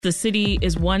The city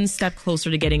is one step closer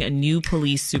to getting a new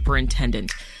police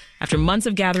superintendent. After months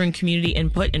of gathering community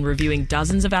input and reviewing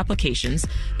dozens of applications,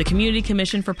 the Community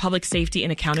Commission for Public Safety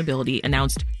and Accountability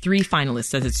announced 3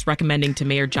 finalists as it's recommending to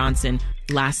Mayor Johnson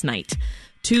last night.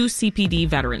 2 CPD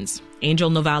veterans,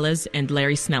 Angel Novalez and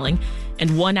Larry Snelling,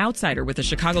 and 1 outsider with a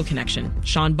Chicago connection,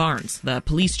 Shon Barnes, the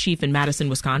police chief in Madison,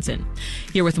 Wisconsin.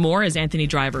 Here with more is Anthony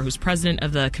Driver, who's president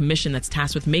of the commission that's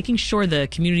tasked with making sure the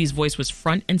community's voice was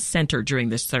front and center during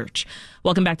this search.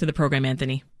 Welcome back to the program,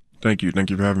 Anthony. Thank you.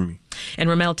 Thank you for having me. And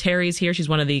Ramel Terry's here. She's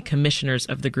one of the commissioners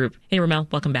of the group. Hey, Ramel,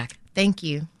 welcome back. Thank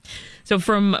you. So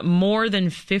from more than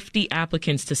 50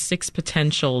 applicants to 6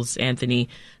 potentials, Anthony,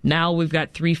 now we've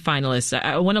got 3 finalists.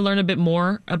 I want to learn a bit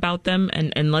more about them.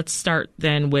 And let's start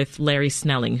then with Larry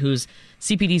Snelling, who's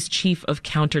CPD's chief of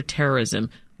counterterrorism.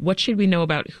 What should we know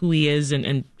about who he is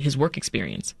and his work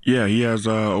experience? Yeah, he has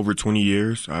over 20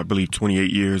 years, I believe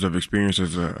 28 years of experience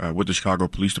as with the Chicago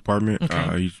Police Department.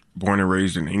 Okay. He's born and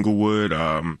raised in Englewood,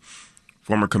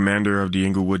 former commander of the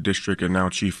Englewood District, and now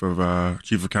chief of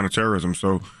counterterrorism.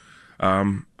 So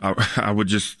I'll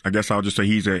just say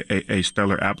he's a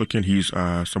stellar applicant. He's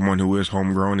someone who is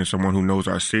homegrown and someone who knows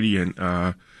our city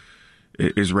and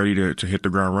is ready to hit the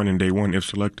ground running day one if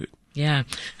selected. Yeah.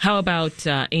 How about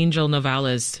Angel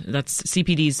Novalez? That's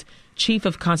CPD's chief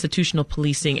of constitutional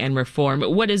policing and reform.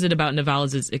 What is it about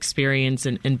Novalez's experience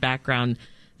and background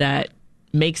that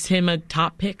makes him a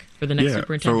top pick for the next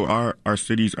superintendent? So our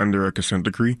city's under a consent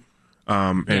decree.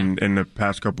 And in the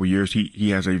past couple of years,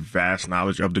 he has a vast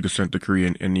knowledge of the consent decree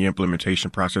and the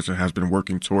implementation process and has been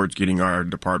working towards getting our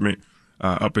department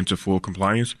up into full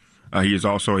compliance. He is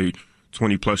also a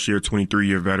 20-plus year,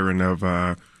 23-year veteran of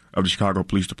the Chicago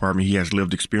Police Department. He has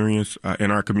lived experience in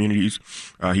our communities.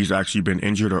 He's actually been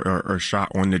injured or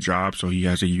shot on the job, so he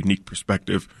has a unique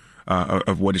perspective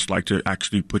of what it's like to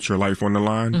actually put your life on the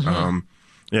line. Mm-hmm.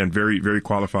 And very, very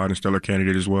qualified and stellar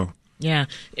candidate as well. Yeah.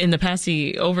 In the past,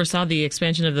 he oversaw the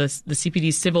expansion of the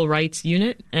CPD's civil rights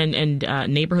unit and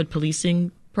neighborhood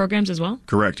policing programs as well?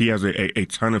 Correct. He has a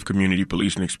ton of community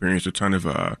policing experience, a ton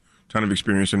of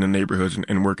experience in the neighborhoods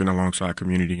and working alongside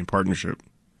community in partnership.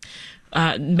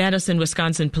 Madison,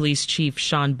 Wisconsin Police Chief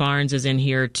Shon Barnes is in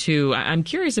here, too. I'm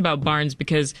curious about Barnes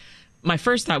because my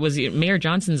first thought was Mayor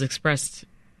Johnson's expressed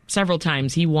several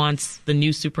times he wants the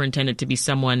new superintendent to be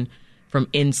someone from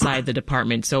inside the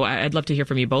department. So I'd love to hear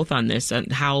from you both on this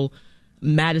and how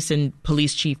Madison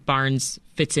Police Chief Barnes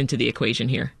fits into the equation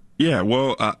here. Yeah,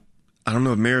 well, I don't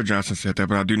know if Mayor Johnson said that,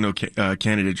 but I do know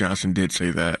candidate Johnson did say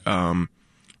that.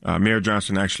 Mayor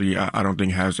Johnson actually, I don't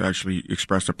think has actually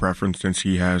expressed a preference since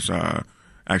he has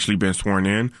actually been sworn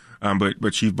in.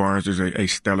 But Chief Barnes is a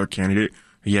stellar candidate.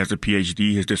 He has a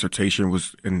PhD. His dissertation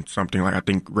was in something like, I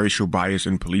think, racial bias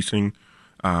in policing.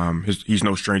 He's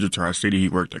no stranger to our city. He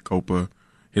worked at COPA.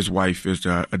 His wife is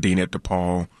a dean at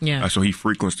DePaul. Yeah. So he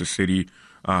frequents the city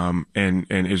and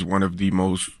is one of the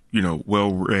most,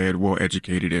 well-read,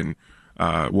 well-educated, and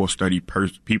well-studied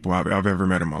people I've ever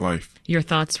met in my life. Your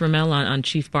thoughts, Ramel, on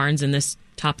Chief Barnes in this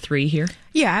top 3 here?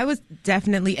 Yeah, I would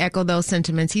definitely echo those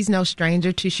sentiments. He's no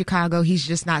stranger to Chicago. He's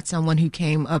just not someone who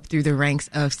came up through the ranks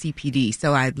of CPD.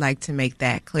 So I'd like to make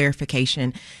that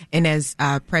clarification. And as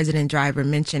President Driver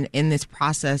mentioned, in this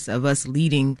process of us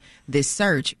leading this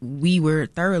search, we were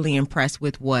thoroughly impressed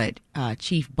with what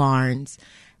Chief Barnes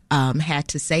had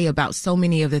to say about so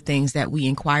many of the things that we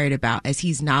inquired about, as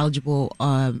he's knowledgeable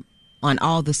on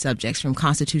all the subjects from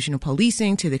constitutional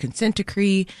policing to the consent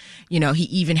decree. He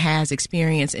even has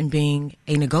experience in being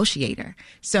a negotiator.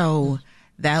 So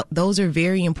those are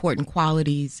very important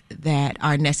qualities that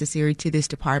are necessary to this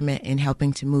department in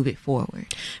helping to move it forward.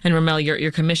 And Ramel, your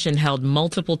commission held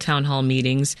multiple town hall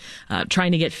meetings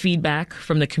trying to get feedback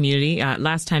from the community.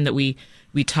 Last time that we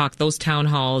talked, those town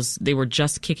halls, they were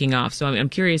just kicking off. So I'm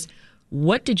curious,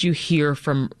 what did you hear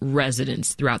from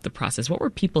residents throughout the process? What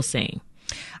were people saying?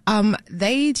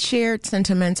 They shared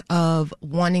sentiments of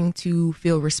wanting to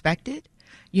feel respected,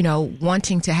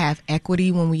 wanting to have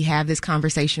equity when we have this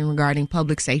conversation regarding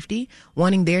public safety,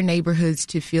 wanting their neighborhoods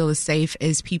to feel as safe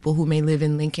as people who may live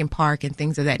in Lincoln Park and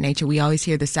things of that nature. We always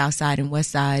hear the South Side and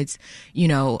West Sides,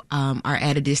 are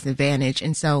at a disadvantage.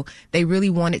 And so they really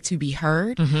wanted to be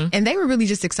heard. Mm-hmm. And they were really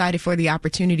just excited for the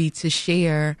opportunity to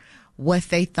share what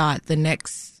they thought the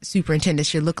next superintendent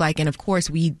should look like. And of course,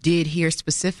 we did hear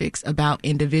specifics about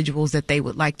individuals that they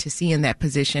would like to see in that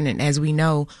position. And as we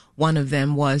know, one of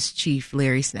them was Chief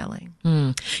Larry Snelling.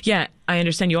 Yeah, I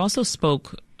understand. You also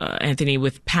spoke, Anthony,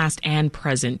 with past and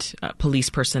present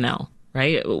police personnel,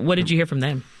 right? What did you hear from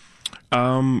them?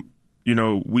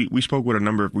 We spoke with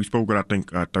I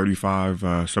think,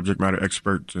 35 subject matter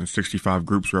experts and 65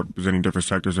 groups representing different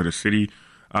sectors of the city.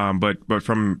 But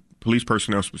from police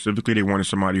personnel specifically, they wanted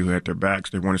somebody who had their backs.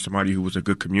 They wanted somebody who was a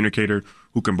good communicator,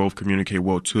 who can both communicate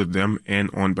well to them and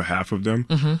on behalf of them.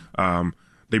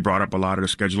 They brought up a lot of the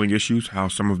scheduling issues, how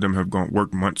some of them have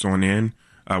worked months on end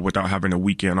without having a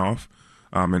weekend off,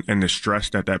 and the stress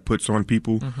that puts on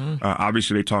people.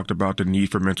 Obviously, they talked about the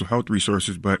need for mental health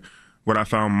resources, but what I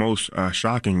found most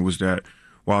shocking was that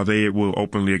while they will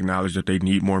openly acknowledge that they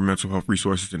need more mental health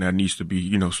resources and that needs to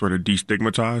be, sort of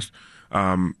destigmatized,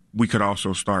 we could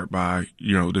also start by,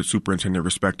 the superintendent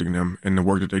respecting them and the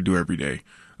work that they do every day.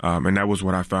 And that was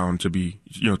what I found to be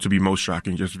most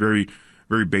shocking, just very,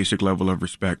 very basic level of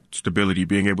respect, stability,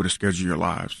 being able to schedule your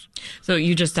lives. So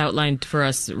you just outlined for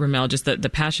us, Ramel, just the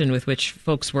passion with which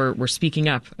folks were speaking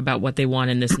up about what they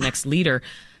want in this next leader.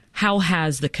 How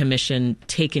has the commission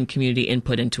taken community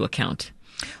input into account?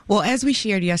 Well, as we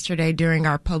shared yesterday during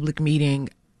our public meeting,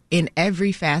 in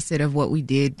every facet of what we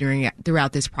did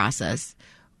throughout this process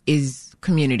is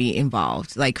community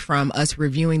involved, like from us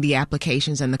reviewing the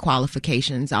applications and the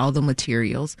qualifications, all the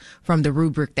materials, from the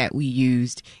rubric that we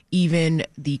used, even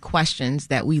the questions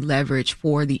that we leveraged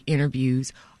for the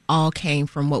interviews, all came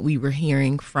from what we were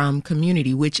hearing from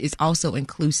community, which is also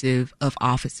inclusive of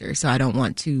officers. So I don't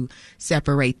want to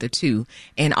separate the two.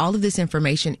 And all of this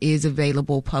information is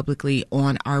available publicly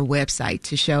on our website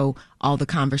to show all the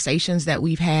conversations that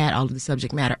we've had, all of the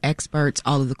subject matter experts,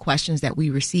 all of the questions that we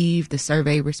received, the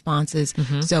survey responses.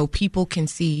 So people can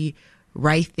see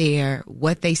right there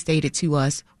what they stated to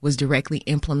us was directly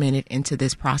implemented into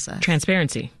this process.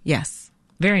 Transparency. Yes.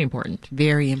 Very important.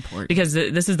 Very important. Because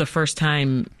this is the first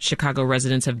time Chicago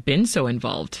residents have been so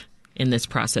involved in this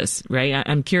process, right?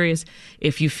 I'm curious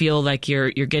if you feel like you're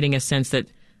getting a sense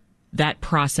that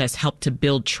process helped to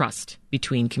build trust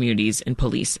between communities and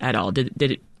police at all. Did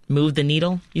it move the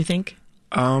needle, you think?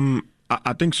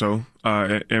 I think so.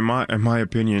 In my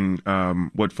opinion,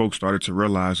 what folks started to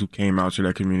realize who came out to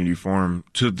that community forum,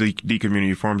 to the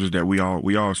community forums, is that we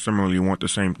all similarly want the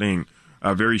same thing.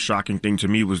 A very shocking thing to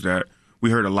me was that we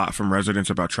heard a lot from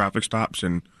residents about traffic stops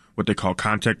and what they call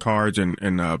contact cards and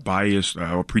biased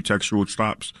or pretextual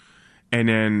stops. And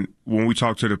then when we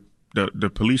talked to the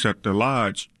police at the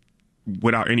lodge,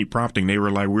 without any prompting, they were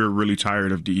like, "We're really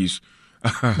tired of these,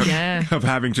 of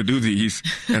having to do these."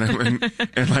 And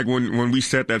like when we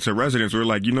said that to residents, we were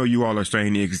like, you all are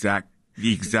saying the exact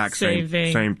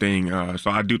same thing.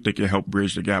 So I do think it helped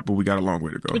bridge the gap, but we got a long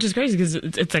way to go. Which is crazy because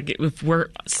it's like if we're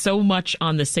so much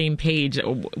on the same page,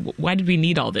 why did we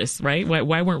need all this, right?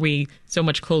 Why weren't we so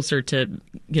much closer to,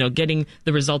 getting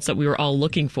the results that we were all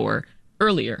looking for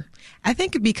earlier? I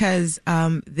think because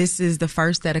this is the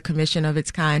first that a commission of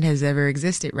its kind has ever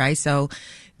existed, right? So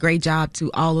great job to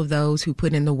all of those who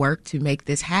put in the work to make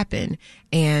this happen.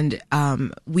 And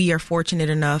we are fortunate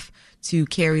enough to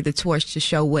carry the torch to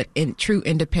show what true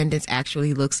independence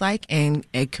actually looks like and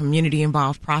a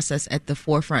community-involved process at the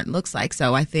forefront looks like.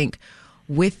 So I think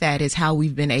with that is how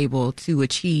we've been able to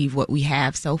achieve what we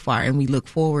have so far. And we look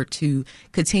forward to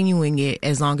continuing it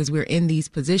as long as we're in these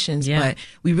positions. Yeah. But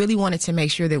we really wanted to make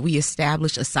sure that we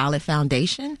establish a solid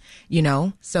foundation,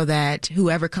 so that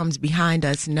whoever comes behind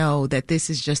us know that this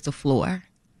is just a floor.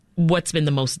 What's been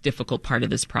the most difficult part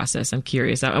of this process? I'm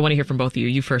curious. I want to hear from both of you.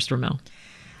 You first, Ramel.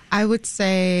 I would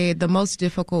say the most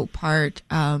difficult part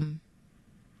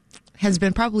has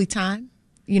been probably time,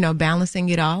 balancing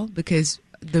it all, because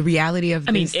the reality of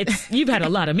this... you've had a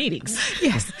lot of meetings.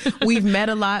 Yes. We've met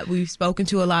a lot. We've spoken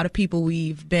to a lot of people.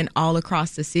 We've been all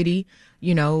across the city,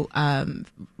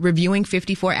 reviewing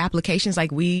 54 applications.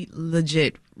 Like, we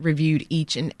legit reviewed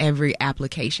each and every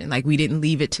application. Like, we didn't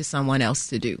leave it to someone else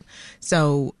to do.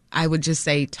 So I would just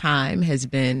say time has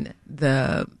been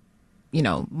the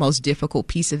most difficult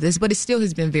piece of this, but it still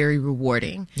has been very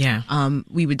rewarding. Yeah.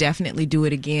 We would definitely do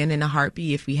it again in a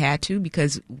heartbeat if we had to,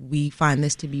 because we find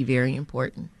this to be very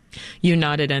important. You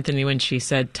nodded, Anthony, when she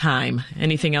said time.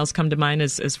 Anything else come to mind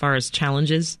as far as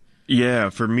challenges? Yeah,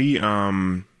 for me,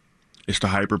 it's the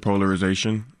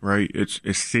hyperpolarization, right? It's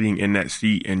sitting in that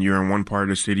seat and you're in one part of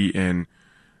the city and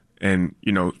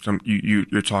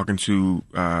you're talking to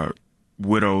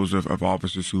widows of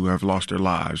officers who have lost their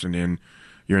lives, and then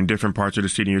you're in different parts of the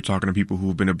city and you're talking to people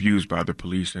who've been abused by the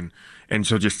police. And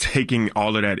so just taking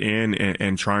all of that in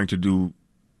and trying to do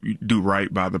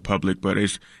right by the public, but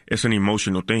it's an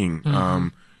emotional thing. Mm-hmm.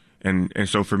 And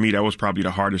so for me, that was probably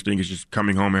the hardest thing, is just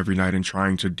coming home every night and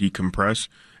trying to decompress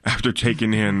after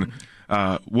taking in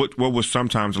what was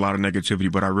sometimes a lot of negativity,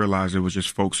 but I realized it was just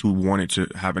folks who wanted to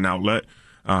have an outlet.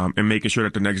 And making sure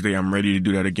that the next day I'm ready to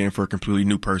do that again for a completely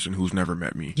new person who's never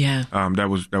met me. Yeah. That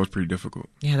was pretty difficult.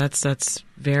 Yeah, that's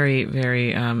very,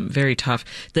 very, very tough.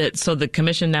 So the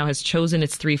commission now has chosen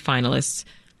its 3 finalists.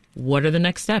 What are the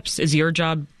next steps? Is your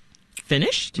job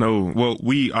finished? No. Well,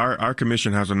 our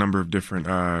commission has a number of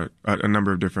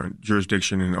different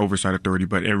jurisdiction and oversight authority.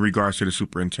 But in regards to the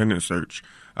superintendent search,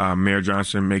 Mayor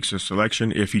Johnson makes a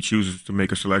selection. If he chooses to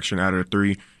make a selection out of the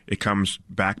 3, it comes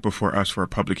back before us for a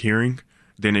public hearing.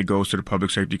 Then it goes to the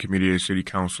Public Safety Committee of the City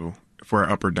Council for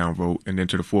an up or down vote, and then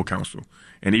to the full council.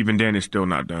 And even then, it's still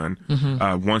not done.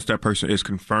 Once that person is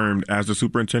confirmed as the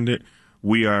superintendent,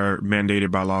 we are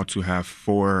mandated by law to have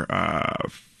four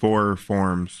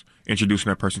forms introducing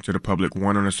that person to the public,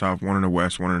 one on the south, one on the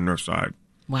west, one on the north side.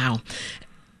 Wow.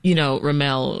 You know,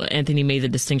 Ramel, Anthony made the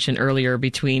distinction earlier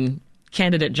between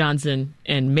candidate Johnson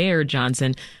and Mayor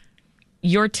Johnson.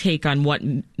 Your take on what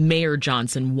Mayor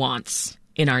Johnson wants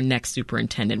in our next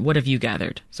superintendent. What have you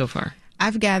gathered so far?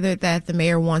 I've gathered that the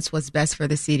mayor wants what's best for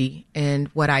the city. And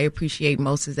what I appreciate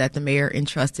most is that the mayor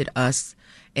entrusted us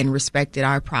and respected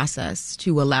our process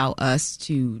to allow us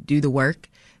to do the work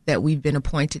that we've been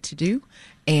appointed to do.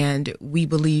 And we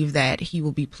believe that he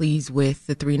will be pleased with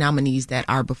the 3 nominees that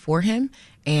are before him.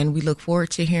 And we look forward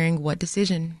to hearing what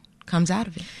decision comes out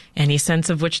of it. Any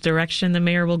sense of which direction the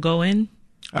mayor will go in?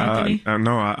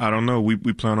 No, I don't know. We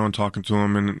plan on talking to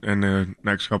him in the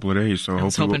next couple of days. So I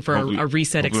was hoping for a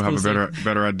reset exclusive. We'll have a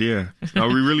better idea. No,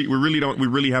 we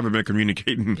really haven't been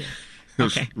communicating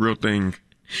this real thing.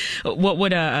 What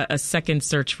would a second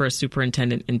search for a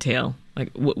superintendent entail?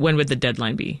 Like, when would the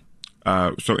deadline be?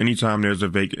 So anytime there's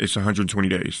a it's 120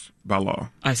 days by law.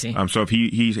 I see. So if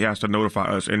he has to notify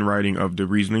us in writing of the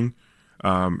reasoning,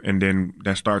 and then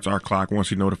that starts our clock once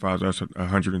he notifies us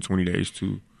 120 days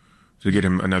to get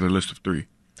him another list of 3.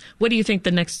 What do you think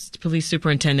the next police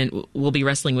superintendent will be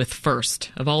wrestling with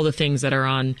first of all the things that are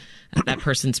on that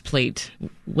person's plate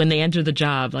when they enter the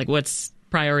job? Like, what's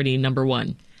priority number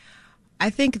 1?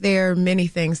 I think there are many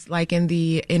things. Like in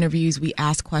the interviews, we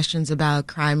asked questions about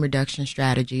crime reduction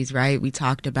strategies, right? We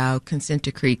talked about consent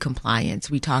decree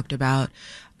compliance. We talked about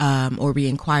we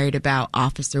inquired about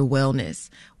officer wellness.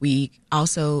 We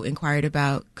also inquired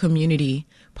about community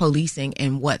policing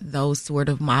and what those sort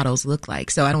of models look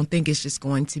like. So I don't think it's just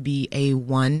going to be a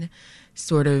one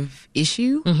sort of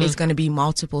issue. It's going to be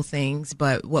multiple things,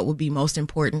 but what will be most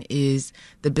important is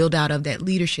the build out of that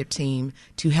leadership team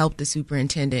to help the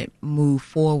superintendent move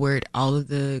forward all of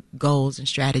the goals and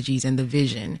strategies and the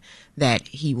vision that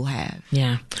he will have.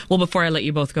 Yeah. Well, before I let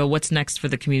you both go, what's next for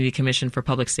the Community Commission for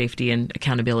Public Safety and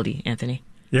Accountability, Anthony?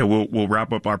 Yeah, we'll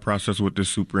wrap up our process with this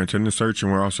superintendent search,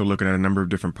 and we're also looking at a number of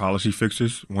different policy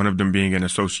fixes, one of them being an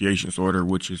associations order,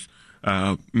 which is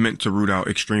meant to root out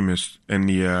extremists in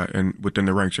within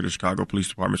the ranks of the Chicago Police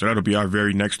Department. So that'll be our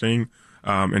very next thing.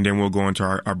 And then we'll go into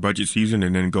our budget season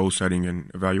and then goal setting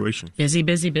and evaluation. Busy.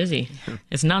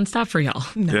 It's nonstop for y'all.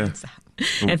 Nonstop.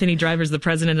 Yeah. Anthony Driver is the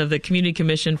president of the Community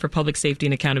Commission for Public Safety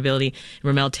and Accountability.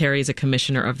 Ramel Terry is a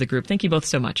commissioner of the group. Thank you both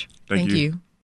so much. Thank you.